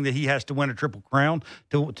that he has to win a Triple Crown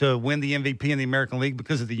to win the MVP in the American League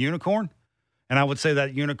because of the unicorn. And I would say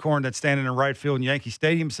that unicorn that's standing in right field in Yankee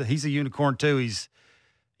Stadium, so he's a unicorn too. He's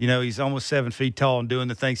almost 7 feet tall and doing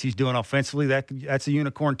the things he's doing offensively. That's a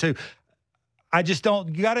unicorn too. I just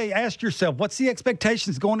don't. You got to ask yourself, what's the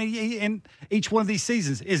expectations going in each one of these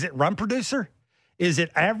seasons? Is it run producer? Is it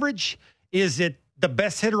average? Is it the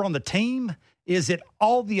best hitter on the team? Is it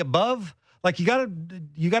all the above? Like you got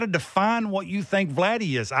to define what you think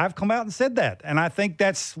Vladdy is. I've come out and said that, and I think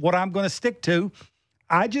that's what I'm going to stick to.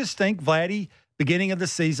 I just think Vladdy, beginning of the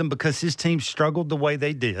season, because his team struggled the way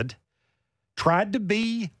they did, tried to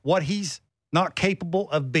be what he's not capable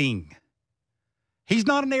of being. He's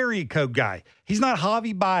not an area code guy. He's not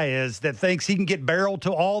Javi Baez that thinks he can get barreled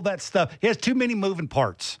to all that stuff. He has too many moving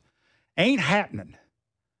parts. Ain't happening.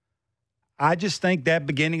 I just think that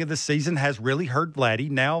beginning of the season has really hurt Vladdy.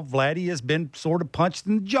 Now Vladdy has been sort of punched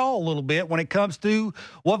in the jaw a little bit when it comes to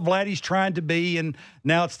what Vladdy's trying to be, and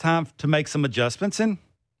now it's time to make some adjustments. And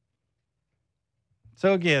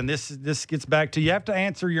so, again, this gets back to you have to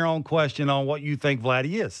answer your own question on what you think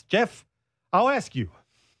Vladdy is. Jeff, I'll ask you.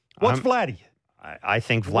 What's Vladdy? I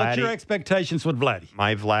think Vladdy. What's your expectations with Vladdy?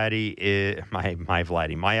 My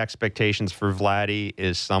Vladdy. My expectations for Vladdy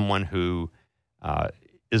is someone who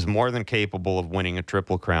is more than capable of winning a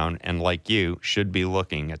Triple Crown, and like you, should be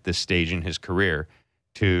looking at this stage in his career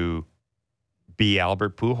to be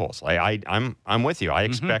Albert Pujols. I'm with you. I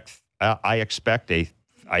expect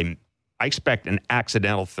an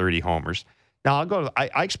accidental 30 homers. Now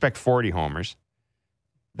I expect 40 homers.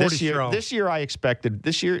 This year I expected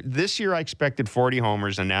 40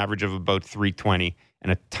 homers, an average of about 320,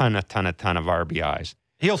 and a ton of RBIs.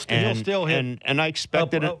 He'll still hit, and I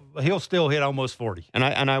expected he'll still hit almost 40. And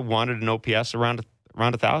I wanted an OPS around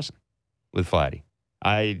 1,000 with Vladdy.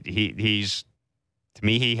 He's to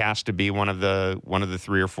me he has to be one of the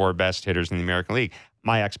 3 or 4 best hitters in the American League.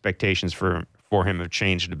 My expectations for him have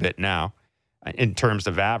changed a bit now. In terms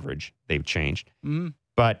of average, they've changed. Mm-hmm.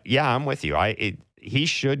 But yeah, I'm with you. He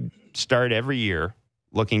should start every year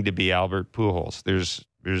looking to be Albert Pujols. There's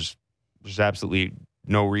absolutely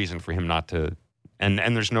no reason for him not to, and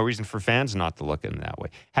there's no reason for fans not to look at him that way.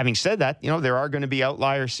 Having said that, there are going to be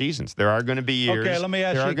outlier seasons. There are going to be years. Okay, let me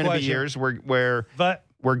ask you a question. There are going to be years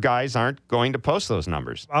where guys aren't going to post those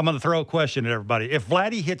numbers. I'm going to throw a question at everybody. If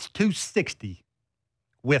Vladdy hits 260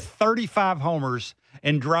 with 35 homers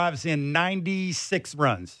and drives in 96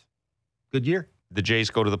 runs, good year? The Jays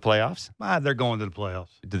go to the playoffs? They're going to the playoffs.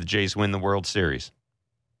 Do the Jays win the World Series?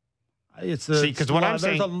 Because what I'm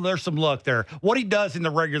saying, there's some luck there. What he does in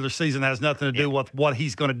the regular season has nothing to do with what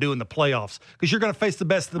he's going to do in the playoffs. Because you're going to face the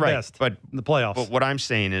best of the best in the playoffs. But what I'm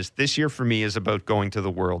saying is, this year for me is about going to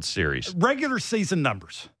the World Series. Regular season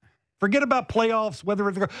numbers. Forget about playoffs.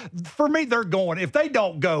 For me, they're going. If they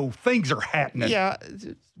don't go, things are happening. Yeah,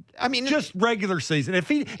 I mean, just regular season. If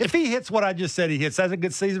he hits what I just said he hits, that's a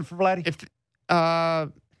good season for Vladdy.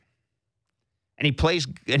 And he plays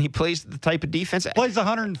the type of defense. Plays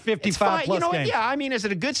 155 plus games. Yeah, I mean, is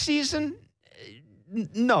it a good season?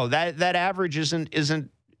 No, that average isn't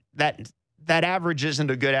that average isn't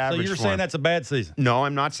a good average. So you're saying that's a bad season? No,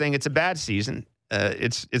 I'm not saying it's a bad season.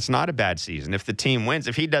 It's not a bad season. If the team wins,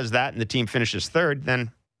 if he does that and the team finishes third,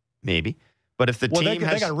 then maybe. But if the team they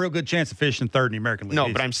got a real good chance of finishing third in the American League.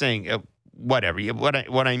 No, but I'm saying whatever.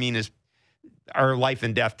 What I mean is, are life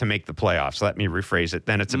and death to make the playoffs. Let me rephrase it.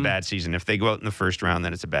 Then it's a bad season. If they go out in the first round,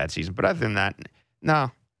 then it's a bad season. But other than that,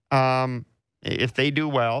 no. If they do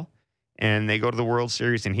well and they go to the World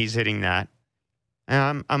Series and he's hitting that,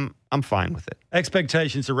 I'm fine with it.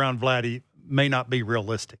 Expectations around Vladdy may not be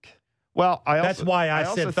realistic. Well, that's why I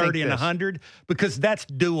said 30 and 100, because that's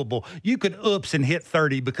doable. You could oops and hit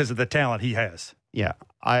 30 because of the talent he has. Yeah,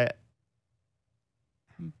 I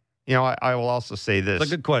will also say this.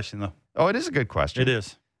 It's a good question, though. Oh, it is a good question. It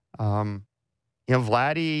is.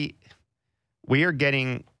 Vladdy, we are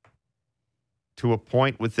getting to a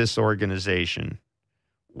point with this organization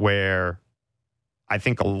where I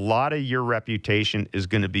think a lot of your reputation is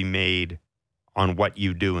going to be made on what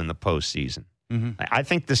you do in the postseason. Mm-hmm. I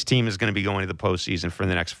think this team is going to be going to the postseason for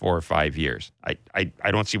the next 4 or 5 years. I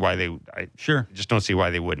don't see why they. Just don't see why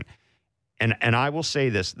they wouldn't. And I will say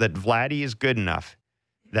this: that Vladdy is good enough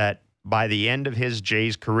that by the end of his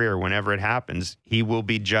Jays career, whenever it happens, he will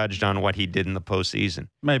be judged on what he did in the postseason.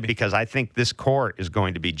 Maybe because I think this core is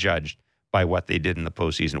going to be judged by what they did in the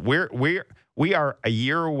postseason. We are a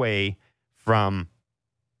year away from.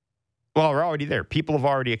 Well, we're already there. People have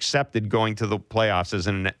already accepted going to the playoffs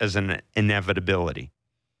as an inevitability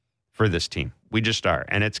for this team. We just are.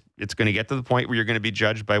 And it's going to get to the point where you're going to be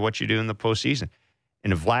judged by what you do in the postseason.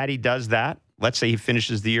 And if Vladdy does that, let's say he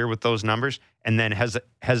finishes the year with those numbers and then has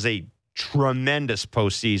a tremendous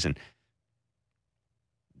postseason,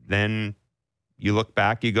 then you look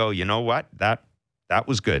back, you go, you know what? That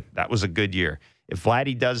was good. That was a good year. If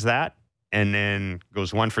Vladdy does that and then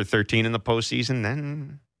goes 1 for 13 in the postseason,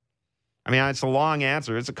 then... I mean, it's a long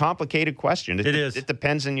answer. It's a complicated question. It is. It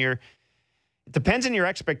depends on your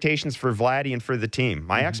expectations for Vladdy and for the team.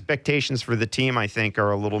 My expectations for the team, I think,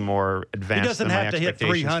 are a little more advanced. He doesn't have to hit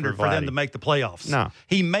 300 for them to make the playoffs. No.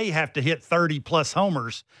 He may have to hit 30-plus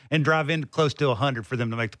homers and drive in close to 100 for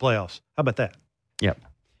them to make the playoffs. How about that? Yep.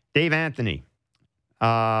 Dave Anthony,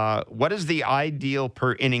 what is the ideal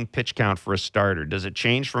per inning pitch count for a starter? Does it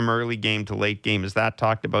change from early game to late game? Is that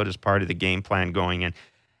talked about as part of the game plan going in?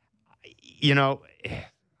 You know,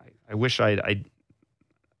 I wish I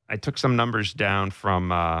took some numbers down from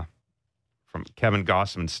Kevin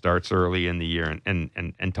Gossman's starts early in the year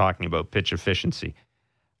and talking about pitch efficiency.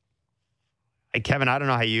 Kevin, I don't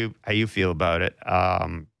know how you feel about it.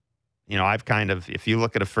 I've kind of, if you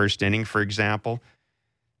look at a first inning, for example,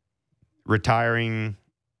 retiring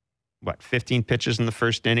 15 pitches in the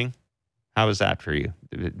first inning. How is that for you?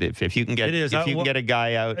 If you can get, get a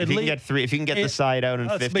guy out, if you can get three, if you can get the side out in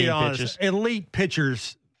 15 pitches. Elite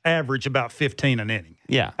pitchers average about 15 an inning.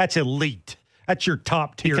 Yeah, that's elite. That's your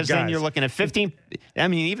top tier because guys. Then you're looking at 15. I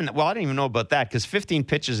mean, I don't even know about that because 15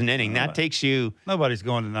 pitches an inning that takes you. Nobody's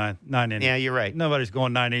going to nine innings. Yeah, you're right. Nobody's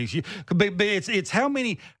going 9 innings. It's how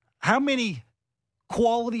many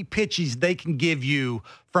quality pitches they can give you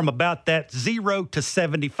from about that 0 to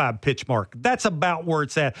 75 pitch mark. That's about where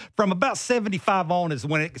it's at. From about 75 on is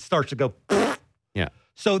when it starts to go. Yeah.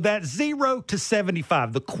 So that 0 to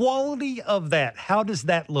 75, the quality of that, how does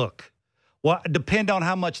that look? Well, depend on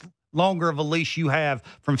how much longer of a leash you have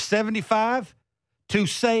from 75 to,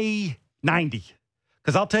 say, 90.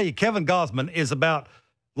 Because I'll tell you, Kevin Gausman is about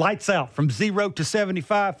lights out from 0 to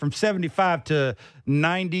 75, from 75 to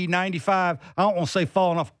 90, 95. I don't want to say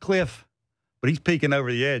falling off a cliff, but he's peeking over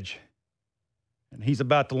the edge. And he's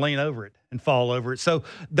about to lean over it and fall over it. So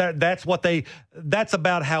that's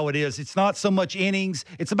about how it is. It's not so much innings.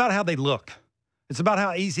 It's about how they look. It's about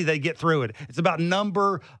how easy they get through it. It's about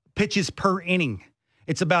number pitches per inning.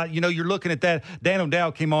 It's about, you're looking at that. Dan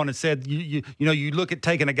O'Dowd came on and said, you look at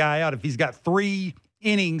taking a guy out. If he's got 3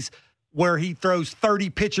 innings where he throws 30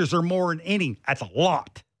 pitches or more an inning, that's a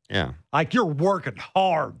lot. Yeah. Like you're working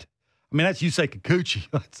hard. I mean, that's Yusei Kikuchi.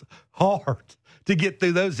 That's hard to get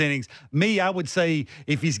through those innings. Me, I would say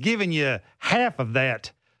if he's giving you half of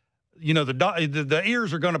that, the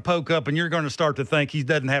ears are going to poke up and you're going to start to think he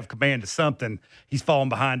doesn't have command of something. He's falling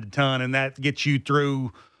behind a ton, and that gets you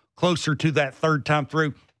through closer to that third time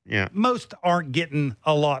through. Yeah. Most aren't getting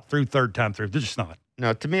a lot through third time through. They're just not.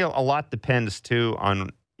 No, to me, a lot depends, too, on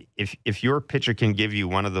if your pitcher can give you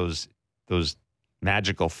one of those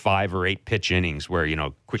magical 5 or 8 pitch innings where,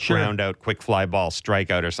 quick ground out, quick fly ball,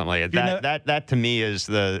 strikeout or something like that. That to me is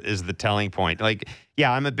the telling point. Like,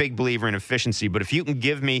 yeah, I'm a big believer in efficiency, but if you can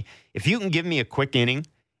give me a quick inning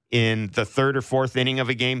in the 3rd or 4th inning of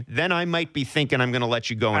a game, then I might be thinking I'm going to let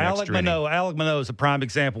you go an extra inning. Alek Manoah is a prime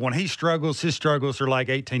example. When he struggles, his struggles are like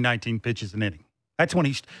 18, 19 pitches an inning.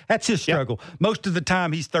 That's his struggle. Yep. Most of the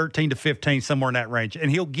time, he's 13 to 15, somewhere in that range.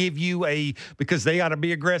 And he'll give you because they got to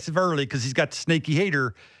be aggressive early because he's got the sneaky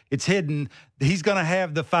heater. It's hidden. He's going to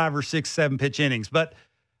have the 5 or 6, 7 pitch innings. But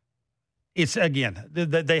it's, again,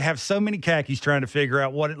 they have so many khakis trying to figure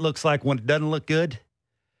out what it looks like when it doesn't look good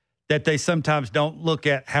that they sometimes don't look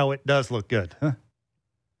at how it does look good. Huh?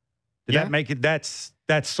 Did that make it? That's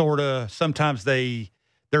sort of, sometimes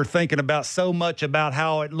they're thinking about so much about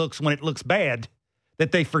how it looks when it looks bad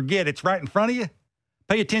that they forget it's right in front of you.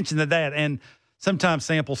 Pay attention to that. And sometimes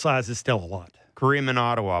sample sizes tell a lot. Kareem in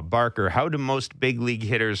Ottawa. Barker, how do most big league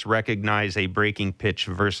hitters recognize a breaking pitch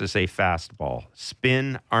versus a fastball?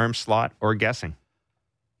 Spin, arm slot, or guessing?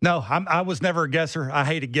 No, I was never a guesser. I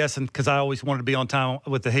hated guessing because I always wanted to be on time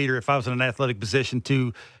with the heater. If I was in an athletic position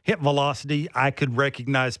to hit velocity, I could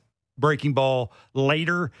recognize breaking ball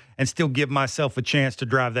later and still give myself a chance to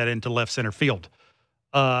drive that into left center field.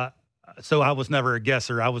 So I was never a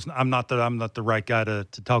guesser. I'm not the right guy to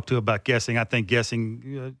talk to about guessing. I think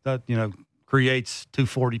guessing, creates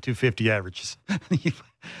 240, 250 averages.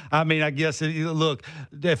 I mean, I guess, look,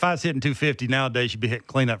 if I was hitting 250 nowadays, you'd be hitting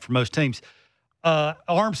cleanup for most teams.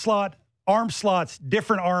 Arm slots,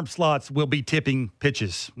 different arm slots will be tipping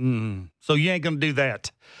pitches. So you ain't going to do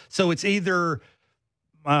that. So it's either,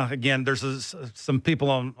 again, there's some people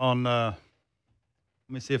on let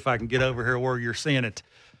me see if I can get over here where you're seeing it.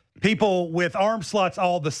 People with arm slots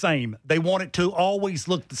all the same. They want it to always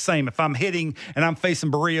look the same. If I'm hitting and I'm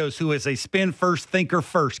facing Barrios, who is a spin first, thinker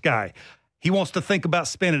first guy, he wants to think about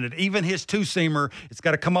spinning it. Even his two-seamer, it's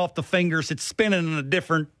got to come off the fingers. It's spinning in a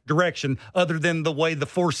different direction other than the way the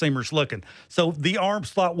four-seamer's looking. So the arm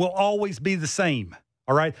slot will always be the same,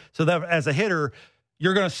 all right? So that as a hitter,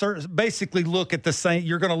 you're going to basically look at the same.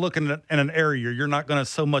 You're going to look in an area. You're not going to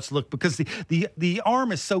so much look because the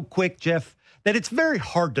arm is so quick, Jeff, that it's very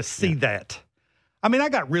hard to see that. I mean, I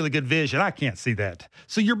got really good vision. I can't see that.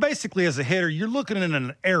 So you're basically, as a hitter, you're looking in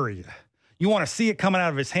an area. You want to see it coming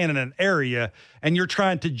out of his hand in an area, and you're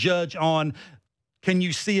trying to judge on, can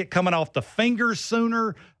you see it coming off the fingers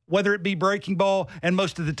sooner, whether it be breaking ball? And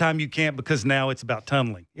most of the time you can't because now it's about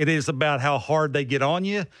tunneling. It is about how hard they get on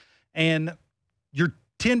you, and you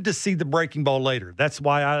tend to see the breaking ball later. That's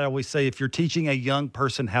why I always say if you're teaching a young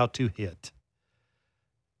person how to hit,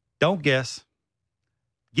 don't guess.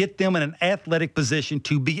 Get them in an athletic position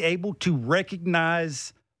to be able to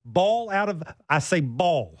recognize ball out of, I say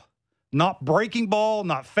ball, not breaking ball,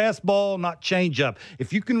 not fastball, not changeup.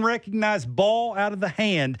 If you can recognize ball out of the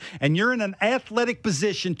hand and you're in an athletic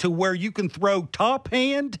position to where you can throw top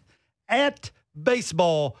hand at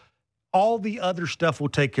baseball, all the other stuff will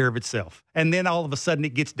take care of itself. And then all of a sudden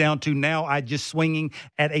it gets down to now I just swinging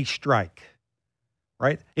at a strike.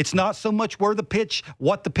 Right? It's not so much what the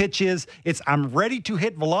pitch is. It's I'm ready to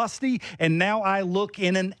hit velocity, and now I look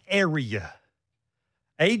in an area.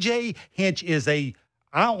 A.J. Hinch is I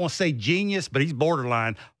don't want to say genius, but he's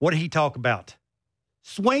borderline. What did he talk about?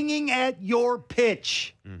 Swinging at your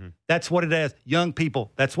pitch. Mm-hmm. That's what it is. Young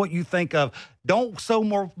people, that's what you think of. Don't so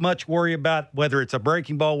much worry about whether it's a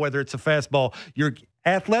breaking ball, whether it's a fastball. Your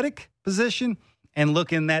athletic position, and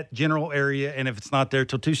look in that general area, and if it's not there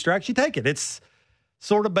till 2 strikes, you take it. It's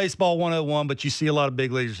sort of baseball 101, but you see a lot of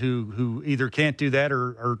big leaguers who either can't do that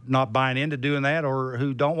or are not buying into doing that or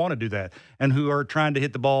who don't want to do that and who are trying to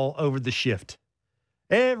hit the ball over the shift.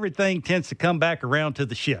 Everything tends to come back around to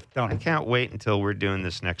the shift, don't it? I can't wait until we're doing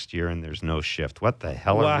this next year and there's no shift. What the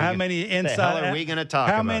hell are we going to talk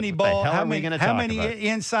about? How many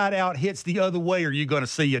inside out hits the other way are you going to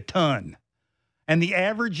see? A ton. And the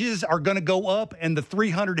averages are going to go up, and the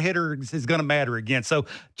 300 hitters is going to matter again. So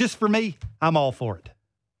just for me, I'm all for it.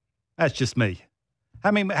 That's just me.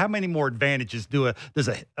 How many more advantages does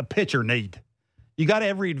a pitcher need? You got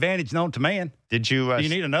every advantage known to man. Do you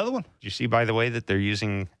need another one? Did you see, by the way, that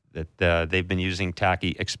they've been using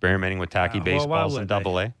experimenting with tacky baseballs in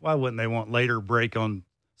Double-A? Why wouldn't they want later break on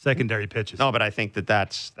secondary pitches? No, but I think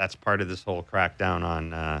that's part of this whole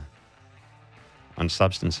crackdown on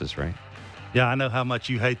substances, right? Yeah, I know how much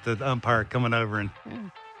you hate the umpire coming over and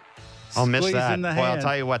I'll miss that. Boy, I'll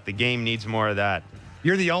tell you what, the game needs more of that.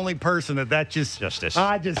 You're the only person that just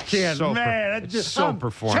I just can't. So man, it's so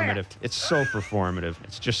performative. It's so performative.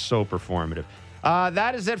 It's just so performative.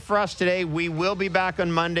 That is it for us today. We will be back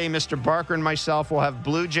on Monday. Mr. Barker and myself will have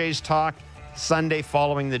Blue Jays talk Sunday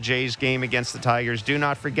following the Jays game against the Tigers. Do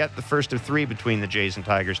not forget the first of 3 between the Jays and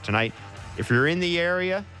Tigers tonight. If you're in the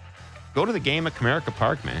area, go to the game at Comerica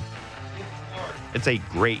Park, man. It's a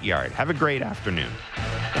great yard. Have a great afternoon.